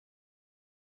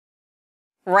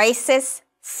racist,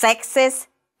 sexist,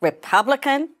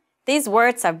 Republican. These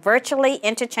words are virtually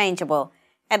interchangeable,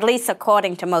 at least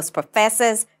according to most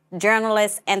professors,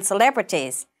 journalists, and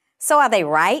celebrities. So are they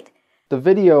right? The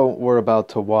video we're about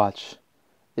to watch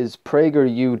is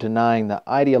PragerU denying the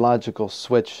ideological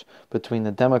switch between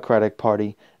the Democratic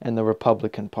Party and the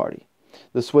Republican Party.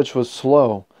 The switch was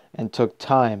slow and took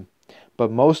time,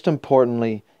 but most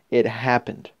importantly, it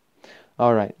happened.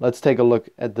 All right, let's take a look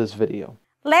at this video.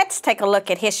 Let's take a look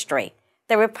at history.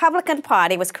 The Republican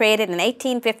Party was created in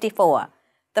 1854.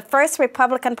 The first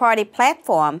Republican Party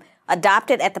platform,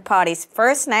 adopted at the party's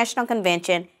first national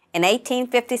convention in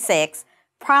 1856,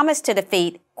 promised to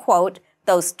defeat, quote,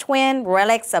 those twin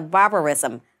relics of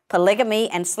barbarism, polygamy,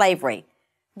 and slavery.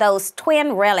 Those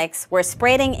twin relics were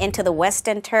spreading into the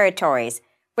Western territories.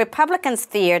 Republicans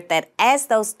feared that as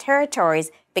those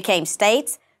territories became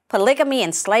states, polygamy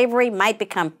and slavery might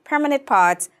become permanent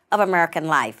parts of American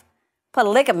life.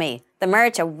 Polygamy, the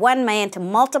marriage of one man to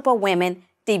multiple women,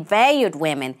 devalued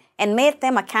women and made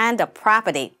them a kind of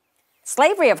property.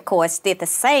 Slavery, of course, did the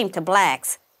same to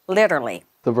blacks, literally.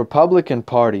 The Republican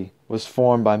Party was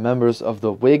formed by members of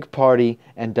the Whig Party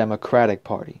and Democratic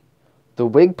Party. The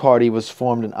Whig Party was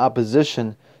formed in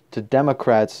opposition to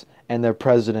Democrats and their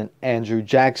president, Andrew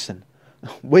Jackson.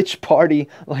 Which party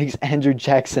likes Andrew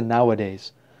Jackson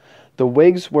nowadays? The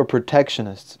Whigs were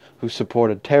protectionists who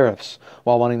supported tariffs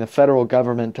while wanting the federal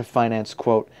government to finance,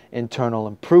 quote, internal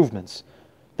improvements.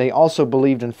 They also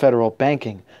believed in federal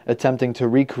banking, attempting to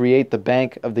recreate the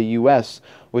Bank of the U.S.,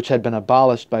 which had been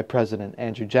abolished by President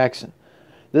Andrew Jackson.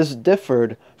 This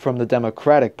differed from the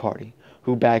Democratic Party,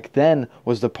 who back then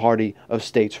was the party of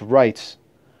states' rights.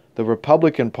 The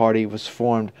Republican Party was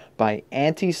formed by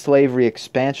anti-slavery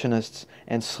expansionists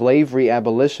and slavery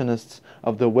abolitionists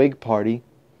of the Whig Party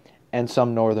and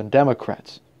some Northern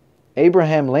Democrats.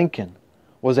 Abraham Lincoln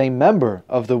was a member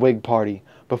of the Whig Party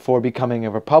before becoming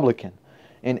a Republican.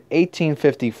 In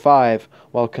 1855,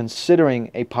 while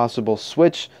considering a possible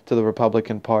switch to the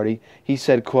Republican Party, he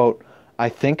said, quote, I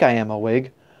think I am a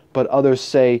Whig, but others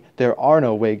say there are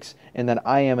no Whigs and that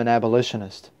I am an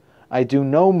abolitionist. I do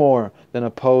no more than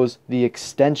oppose the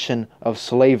extension of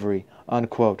slavery,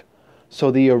 unquote.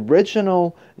 So the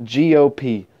original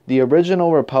GOP, the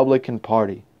original Republican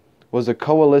Party, was a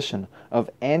coalition of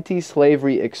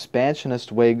anti-slavery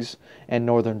expansionist Whigs and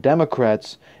Northern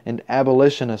Democrats and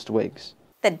abolitionist Whigs.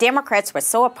 The Democrats were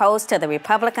so opposed to the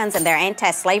Republicans and their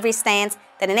anti-slavery stance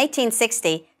that in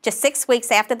 1860, just 6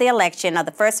 weeks after the election of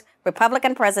the first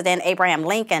Republican president, Abraham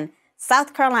Lincoln,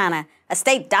 South Carolina, a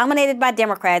state dominated by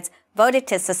Democrats, voted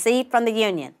to secede from the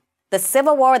Union. The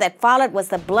Civil War that followed was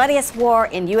the bloodiest war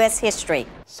in U.S. history.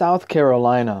 South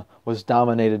Carolina was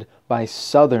dominated by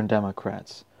Southern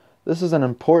Democrats. This is an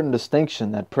important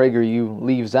distinction that PragerU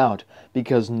leaves out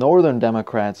because Northern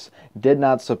Democrats did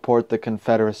not support the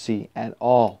Confederacy at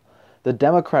all. The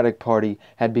Democratic Party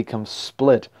had become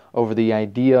split over the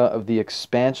idea of the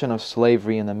expansion of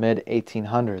slavery in the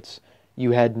mid-1800s.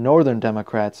 You had Northern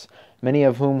Democrats, many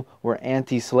of whom were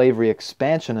anti-slavery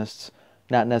expansionists,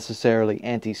 not necessarily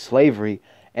anti-slavery,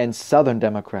 and Southern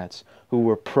Democrats, who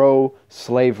were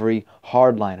pro-slavery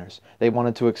hardliners. They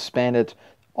wanted to expand it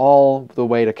all the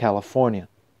way to California.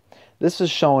 This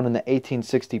is shown in the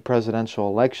 1860 presidential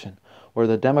election, where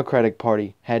the Democratic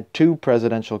Party had two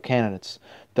presidential candidates.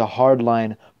 The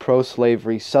hardline,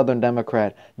 pro-slavery Southern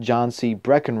Democrat John C.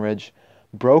 Breckinridge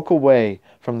broke away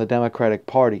from the Democratic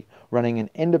Party, running an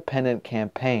independent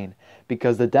campaign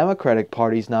because the Democratic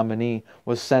Party's nominee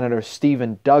was Senator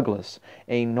Stephen Douglas,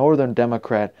 a Northern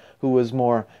Democrat who was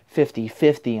more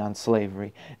 50-50 on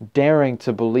slavery, daring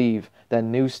to believe that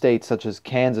new states such as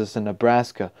Kansas and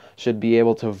Nebraska should be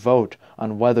able to vote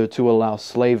on whether to allow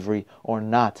slavery or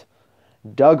not.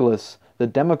 Douglas, the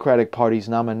Democratic Party's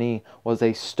nominee, was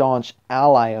a staunch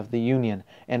ally of the Union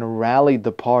and rallied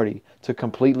the party to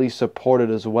completely support it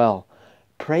as well.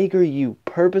 PragerU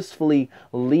purposefully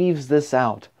leaves this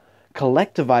out,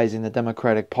 collectivizing the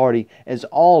Democratic Party as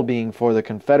all being for the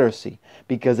Confederacy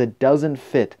because it doesn't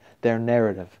fit their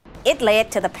narrative. It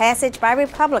led to the passage by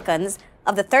Republicans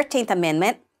of the 13th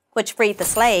Amendment, which freed the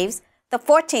slaves, the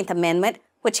 14th Amendment,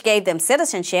 which gave them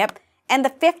citizenship, and the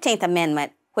 15th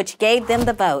Amendment, which gave them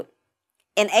the vote.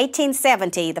 In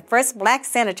 1870, the first black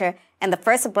senator and the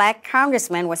first black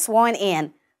congressman were sworn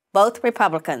in, both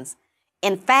Republicans.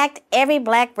 In fact, every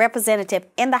black representative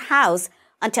in the House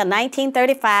until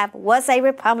 1935 was a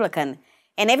Republican,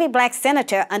 and every black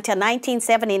senator until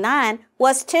 1979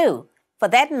 was too. For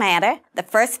that matter, the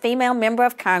first female member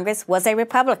of Congress was a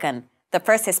Republican. The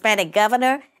first Hispanic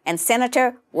governor and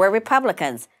senator were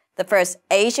Republicans. The first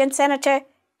Asian senator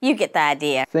You get the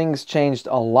idea. Things changed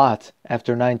a lot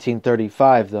after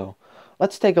 1935, though.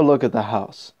 Let's take a look at the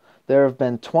House. There have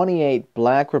been 28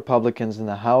 black Republicans in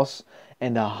the House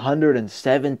and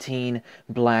 117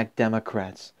 black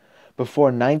Democrats. Before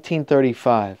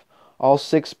 1935, all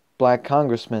 6 black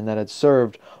congressmen that had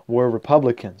served were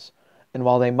Republicans. And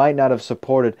while they might not have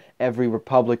supported every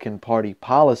Republican Party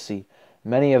policy,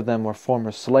 many of them were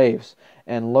former slaves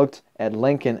and looked at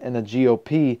Lincoln and the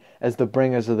GOP as the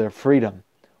bringers of their freedom.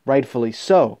 Rightfully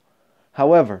so.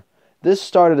 However, this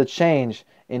started to change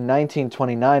in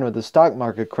 1929 with the stock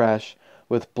market crash,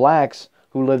 with blacks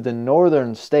who lived in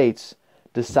northern states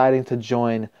deciding to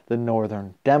join the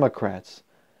Northern Democrats.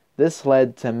 This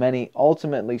led to many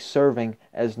ultimately serving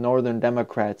as Northern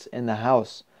Democrats in the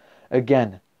House.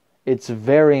 Again, it's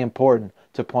very important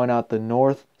to point out the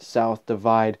North-South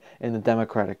divide in the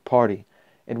Democratic Party.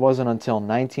 It wasn't until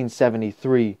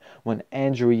 1973 when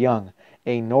Andrew Young,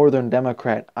 a Northern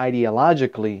Democrat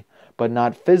ideologically, but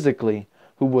not physically,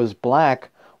 who was black,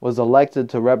 was elected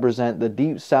to represent the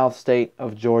Deep South state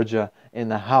of Georgia in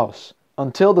the House.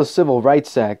 Until the Civil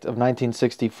Rights Act of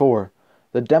 1964,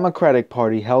 the Democratic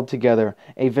Party held together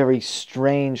a very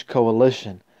strange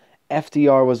coalition.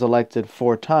 FDR was elected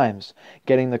 4 times,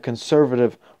 getting the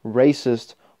conservative,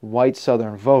 racist, white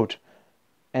Southern vote,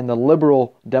 and the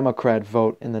liberal Democrat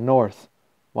vote in the North.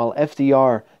 While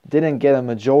FDR didn't get a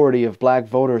majority of black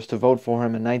voters to vote for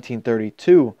him in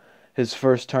 1932, his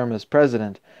first term as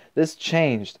president, this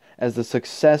changed as the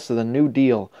success of the New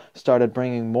Deal started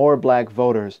bringing more black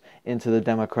voters into the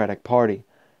Democratic Party.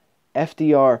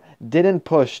 FDR didn't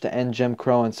push to end Jim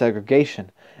Crow and segregation,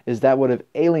 as that would have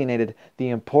alienated the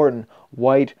important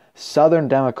white Southern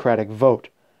Democratic vote.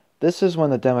 This is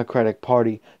when the Democratic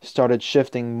Party started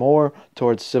shifting more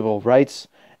towards civil rights,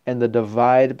 and the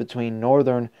divide between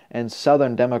Northern and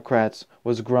Southern Democrats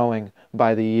was growing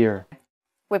by the year.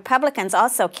 Republicans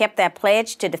also kept their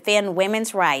pledge to defend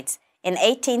women's rights. In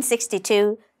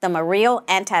 1862, the Morrill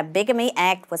Anti-Bigamy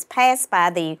Act was passed by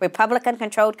the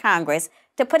Republican-controlled Congress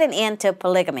to put an end to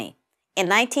polygamy. In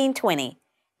 1920,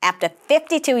 after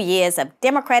 52 years of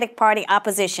Democratic Party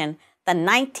opposition, the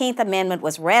 19th Amendment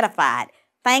was ratified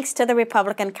thanks to the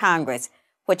Republican Congress,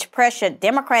 which pressured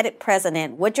Democratic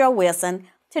President Woodrow Wilson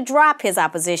to drop his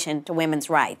opposition to women's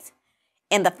rights.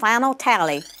 In the final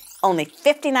tally, only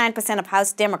 59% of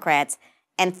House Democrats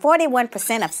and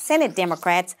 41% of Senate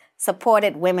Democrats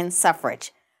supported women's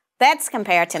suffrage. That's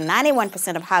compared to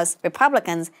 91% of House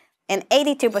Republicans and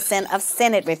 82% of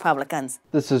Senate Republicans.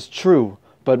 This is true,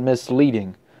 but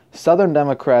misleading. Southern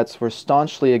Democrats were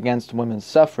staunchly against women's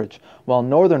suffrage, while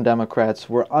Northern Democrats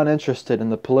were uninterested in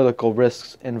the political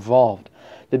risks involved.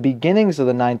 The beginnings of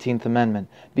the 19th Amendment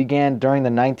began during the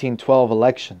 1912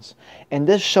 elections, and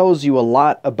this shows you a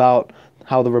lot about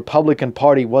how the Republican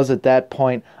Party was at that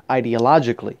point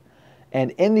ideologically.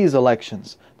 And in these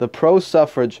elections, the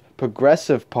pro-suffrage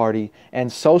Progressive Party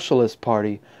and Socialist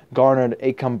Party garnered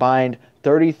a combined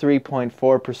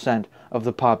 33.4% of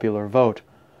the popular vote.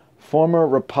 Former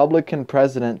Republican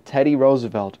President Teddy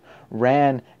Roosevelt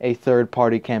ran a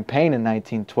third-party campaign in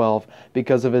 1912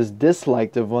 because of his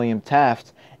dislike of William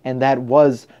Taft, and that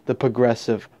was the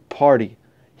Progressive Party.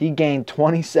 He gained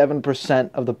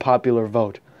 27% of the popular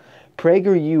vote.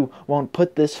 PragerU won't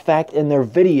put this fact in their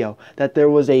video, that there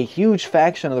was a huge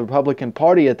faction of the Republican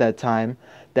Party at that time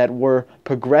that were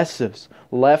progressives,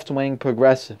 left-wing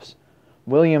progressives.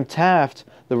 William Taft,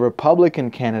 the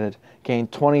Republican candidate,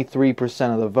 gained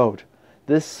 23% of the vote.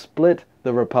 This split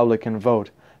the Republican vote,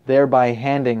 thereby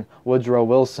handing Woodrow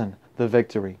Wilson the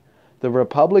victory. The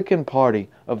Republican Party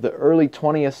of the early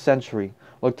 20th century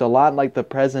looked a lot like the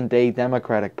present-day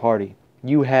Democratic Party.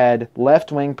 You had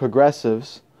left-wing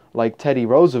progressives like Teddy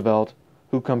Roosevelt,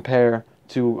 who compare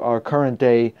to our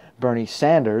current-day Bernie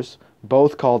Sanders,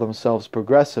 both call themselves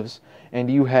progressives,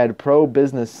 and you had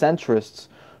pro-business centrists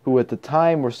who at the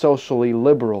time were socially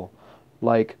liberal,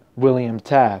 like William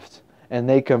Taft, and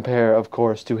they compare, of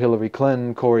course, to Hillary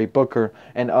Clinton, Cory Booker,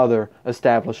 and other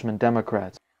establishment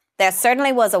Democrats. There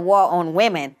certainly was a war on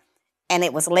women, and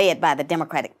it was led by the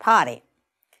Democratic Party.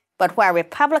 But while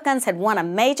Republicans had won a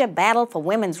major battle for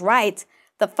women's rights,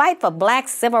 the fight for black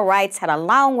civil rights had a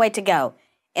long way to go.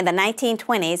 In the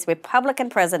 1920s, Republican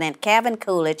President Calvin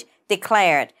Coolidge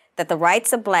declared that the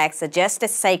rights of blacks are just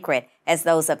as sacred as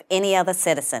those of any other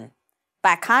citizen.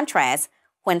 By contrast,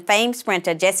 when famed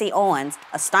sprinter Jesse Owens,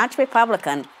 a staunch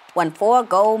Republican, won 4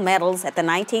 gold medals at the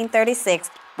 1936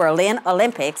 Berlin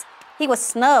Olympics, he was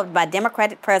snubbed by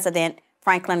Democratic President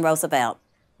Franklin Roosevelt.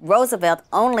 Roosevelt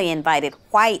only invited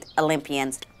white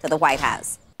Olympians to the White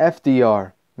House.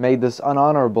 FDR made this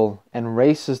unhonorable and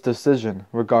racist decision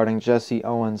regarding Jesse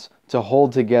Owens to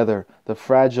hold together the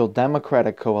fragile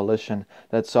Democratic coalition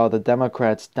that saw the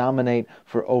Democrats dominate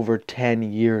for over 10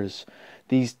 years.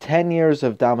 These 10 years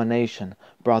of domination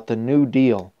brought the New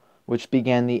Deal, which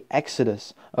began the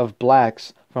exodus of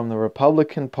blacks from the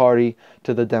Republican Party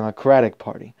to the Democratic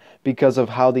Party because of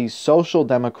how these social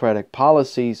democratic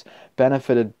policies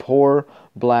benefited poor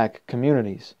black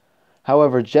communities.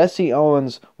 However, Jesse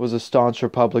Owens was a staunch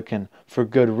Republican for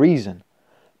good reason.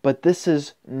 But this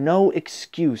is no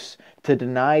excuse to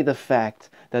deny the fact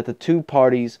that the two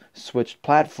parties switched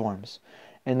platforms,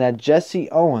 and that Jesse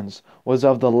Owens was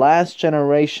of the last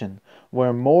generation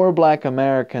where more black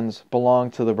Americans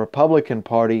belonged to the Republican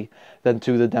Party than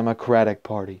to the Democratic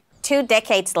Party. 2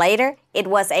 decades later, it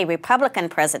was a Republican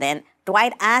president,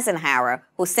 Dwight Eisenhower,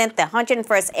 who sent the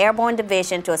 101st Airborne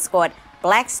Division to escort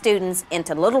black students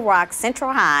into Little Rock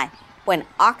Central High when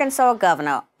Arkansas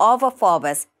Governor Orville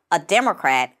Forbes, a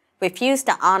Democrat, refused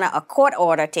to honor a court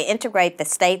order to integrate the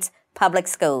state's public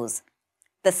schools.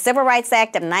 The Civil Rights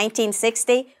Act of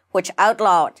 1960, which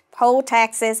outlawed poll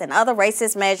taxes and other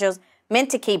racist measures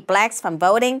meant to keep blacks from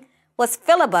voting, was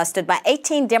filibustered by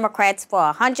 18 Democrats for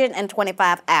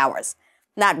 125 hours.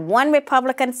 Not one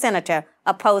Republican senator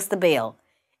opposed the bill.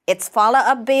 Its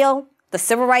follow-up bill, the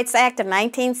Civil Rights Act of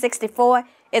 1964,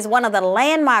 is one of the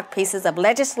landmark pieces of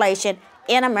legislation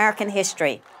in American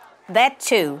history. That,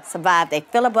 too, survived a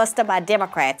filibuster by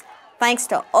Democrats thanks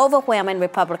to overwhelming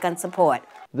Republican support.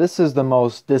 This is the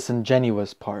most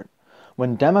disingenuous part.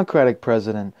 When Democratic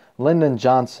President Lyndon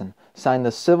Johnson signed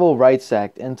the Civil Rights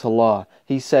Act into law,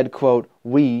 he said, quote,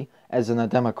 "We, as in the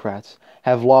Democrats,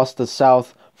 have lost the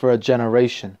South for a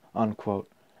generation," unquote.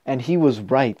 And he was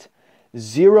right.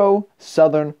 0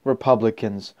 Southern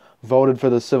Republicans voted for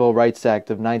the Civil Rights Act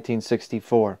of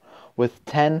 1964, with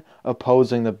 10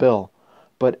 opposing the bill.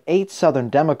 But 8 Southern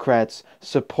Democrats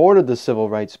supported the Civil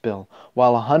Rights Bill,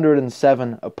 while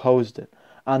 107 opposed it.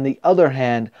 On the other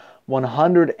hand,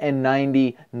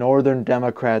 190 Northern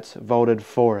Democrats voted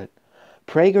for it.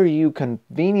 PragerU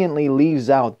conveniently leaves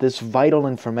out this vital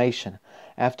information.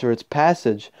 After its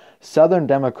passage, Southern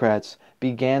Democrats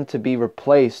began to be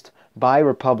replaced by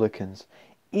Republicans,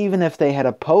 even if they had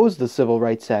opposed the Civil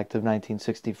Rights Act of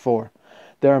 1964.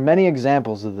 There are many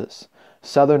examples of this.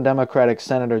 Southern Democratic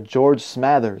Senator George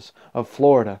Smathers of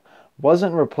Florida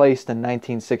wasn't replaced in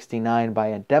 1969 by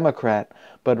a Democrat,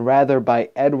 but rather by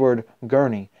Edward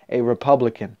Gurney, a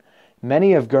Republican.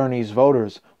 Many of Gurney's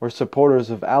voters were supporters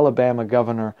of Alabama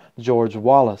Governor George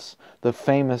Wallace, the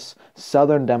famous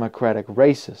Southern Democratic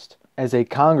racist. As a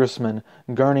congressman,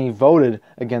 Gurney voted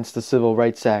against the Civil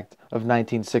Rights Act of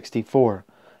 1964.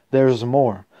 There's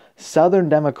more. Southern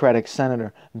Democratic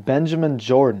Senator Benjamin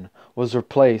Jordan was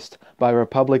replaced by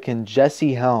Republican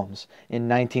Jesse Helms in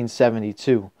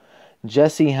 1972.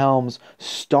 Jesse Helms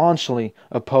staunchly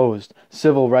opposed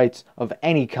civil rights of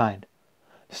any kind.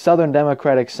 Southern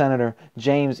Democratic Senator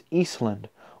James Eastland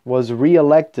was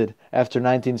re-elected after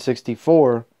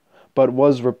 1964, but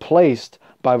was replaced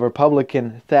by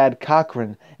Republican Thad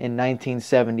Cochran in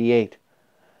 1978.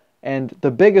 And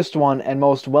the biggest one and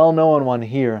most well-known one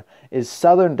here is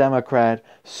Southern Democrat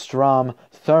Strom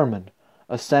Thurmond,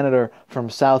 a senator from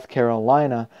South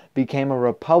Carolina, became a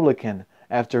Republican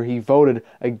after he voted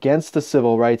against the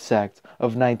Civil Rights Act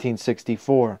of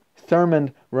 1964.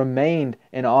 Thurmond remained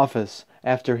in office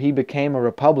after he became a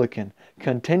Republican,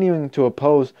 continuing to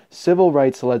oppose civil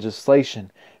rights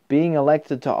legislation, being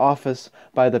elected to office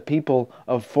by the people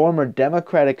of former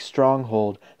Democratic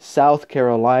stronghold South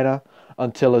Carolina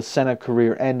until his Senate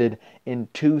career ended in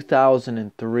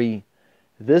 2003.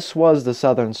 This was the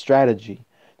Southern strategy,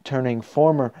 turning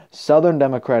former Southern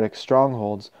Democratic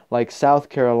strongholds like South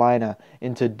Carolina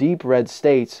into deep red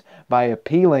states by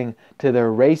appealing to their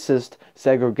racist,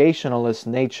 segregationalist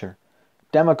nature.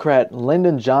 Democrat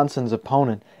Lyndon Johnson's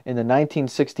opponent in the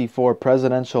 1964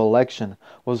 presidential election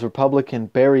was Republican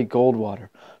Barry Goldwater,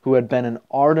 who had been an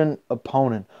ardent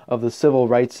opponent of the Civil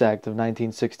Rights Act of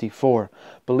 1964,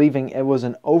 believing it was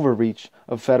an overreach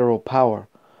of federal power.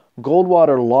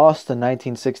 Goldwater lost the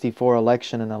 1964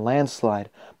 election in a landslide,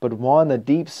 but won the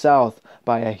Deep South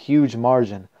by a huge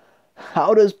margin.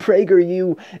 How does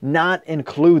PragerU not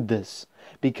include this?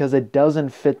 Because it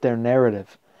doesn't fit their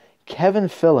narrative. Kevin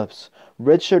Phillips,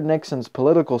 Richard Nixon's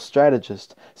political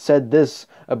strategist, said this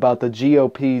about the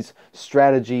GOP's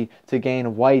strategy to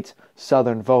gain white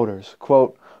Southern voters.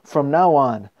 Quote, "From now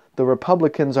on, the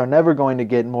Republicans are never going to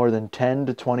get more than 10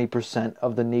 to 20%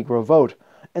 of the Negro vote,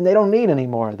 and they don't need any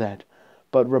more of that.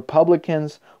 But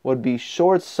Republicans would be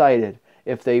short-sighted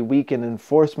if they weaken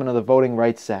enforcement of the Voting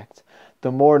Rights Act.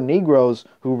 The more Negroes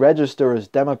who register as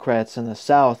Democrats in the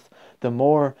South, the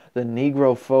more the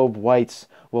Negrophobe whites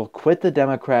will quit the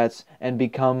Democrats and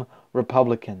become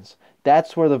Republicans.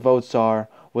 That's where the votes are.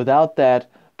 Without that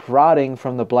prodding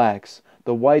from the blacks,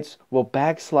 the whites will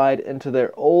backslide into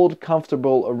their old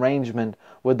comfortable arrangement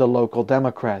with the local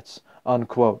Democrats."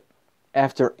 Unquote.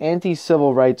 After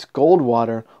anti-civil rights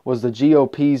Goldwater was the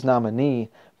GOP's nominee,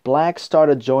 blacks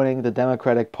started joining the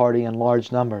Democratic Party in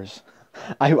large numbers.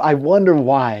 I wonder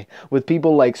why, with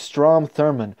people like Strom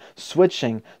Thurmond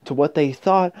switching to what they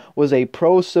thought was a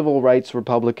pro-civil rights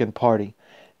Republican Party.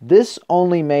 This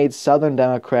only made Southern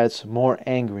Democrats more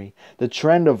angry. The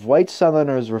trend of white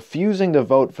Southerners refusing to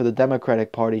vote for the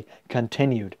Democratic Party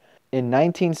continued. In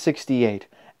 1968,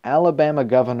 Alabama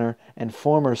Governor and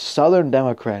former Southern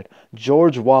Democrat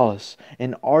George Wallace,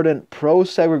 an ardent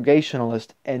pro-segregationalist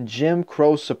and Jim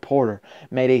Crow supporter,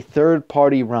 made a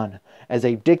third-party run as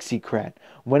a Dixiecrat,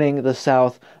 winning the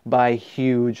South by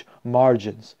huge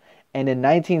margins. And in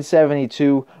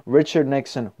 1972, Richard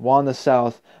Nixon won the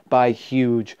South by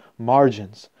huge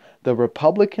margins. The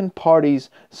Republican Party's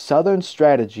Southern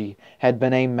strategy had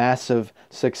been a massive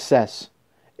success.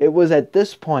 It was at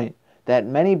this point that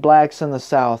many blacks in the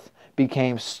South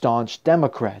became staunch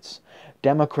Democrats.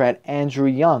 Democrat Andrew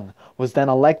Young was then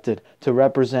elected to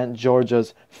represent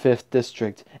Georgia's 5th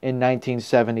District in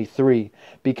 1973,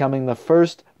 becoming the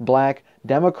first black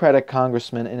Democratic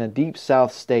congressman in a Deep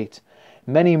South state.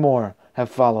 Many more have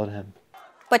followed him.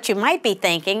 But you might be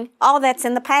thinking, all that's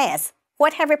in the past.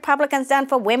 What have Republicans done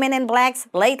for women and blacks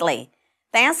lately?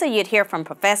 The answer you'd hear from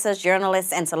professors,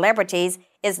 journalists, and celebrities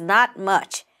is not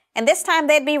much. And this time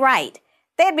they'd be right.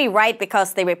 They'd be right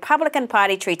because the Republican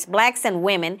Party treats blacks and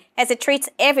women as it treats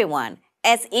everyone,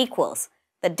 as equals.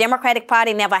 The Democratic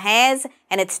Party never has,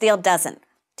 and it still doesn't.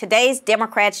 Today's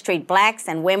Democrats treat blacks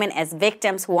and women as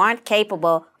victims who aren't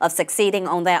capable of succeeding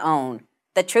on their own.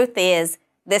 The truth is,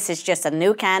 this is just a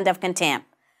new kind of contempt.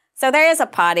 So there is a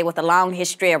party with a long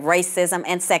history of racism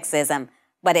and sexism,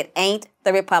 but it ain't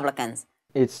the Republicans.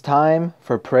 It's time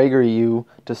for PragerU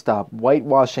to stop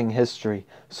whitewashing history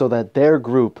so that their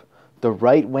group, the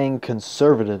right-wing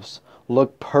conservatives,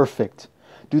 look perfect.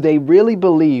 Do they really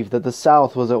believe that the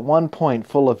South was at one point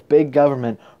full of big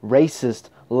government, racist,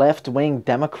 left-wing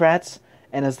Democrats,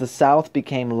 and as the South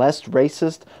became less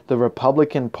racist, the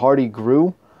Republican Party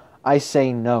grew? I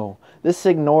say no. This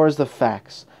ignores the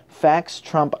facts. Facts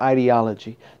trump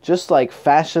ideology. Just like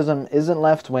fascism isn't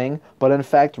left-wing, but in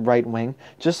fact right-wing.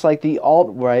 Just like the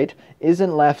alt-right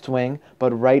isn't left-wing,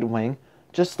 but right-wing.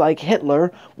 Just like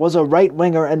Hitler was a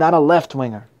right-winger and not a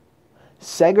left-winger.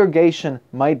 Segregation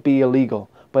might be illegal,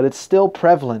 but it's still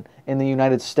prevalent in the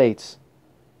United States.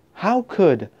 How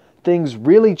could things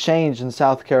really change in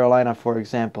South Carolina, for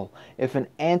example, if an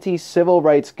anti-civil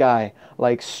rights guy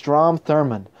like Strom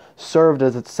Thurmond served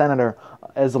as its senator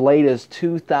as late as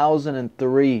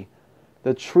 2003.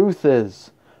 The truth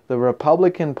is, the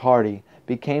Republican Party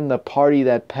became the party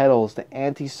that peddles the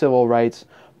anti-civil rights,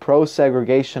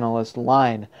 pro-segregationalist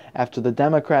line after the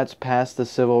Democrats passed the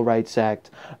Civil Rights Act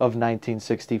of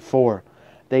 1964.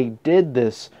 They did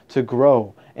this to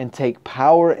grow and take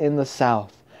power in the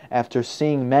South after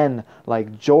seeing men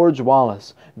like George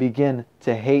Wallace begin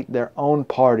to hate their own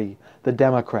party, the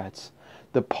Democrats.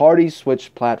 The party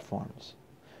switched platforms.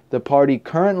 The party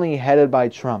currently headed by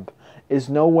Trump is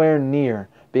nowhere near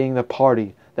being the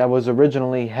party that was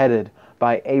originally headed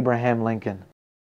by Abraham Lincoln.